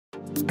Hi,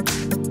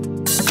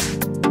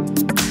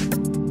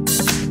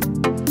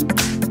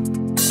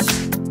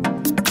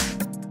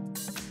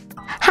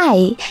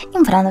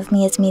 in front of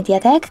me is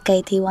MediaTek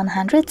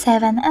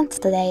KT107 and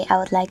today I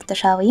would like to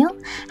show you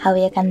how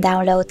you can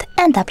download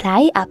and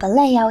apply Apple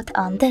Layout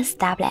on this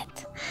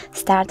tablet.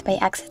 Start by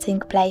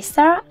accessing Play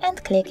Store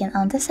and clicking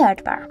on the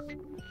search bar.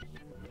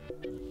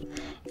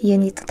 You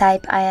need to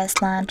type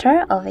iOS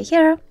Launcher over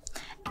here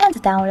and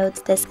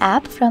download this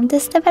app from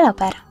this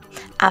developer.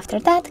 After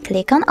that,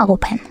 click on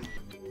Open.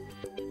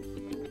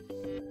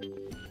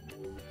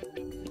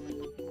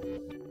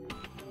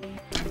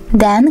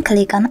 Then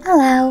click on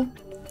Allow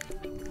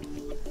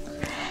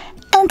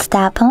and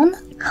tap on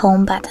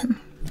Home button.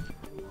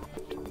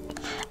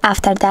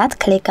 After that,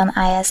 click on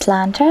iOS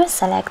Launcher,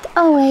 select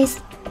Always,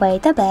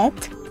 wait a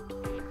bit,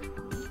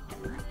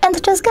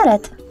 and just got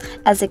it!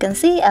 As you can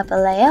see,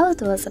 Apple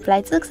Layout was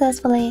applied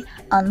successfully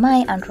on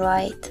my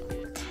Android.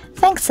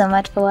 Thanks so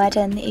much for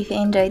watching. If you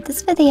enjoyed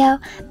this video,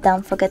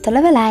 don't forget to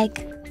leave a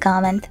like,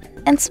 comment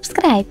and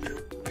subscribe.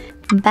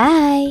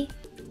 Bye!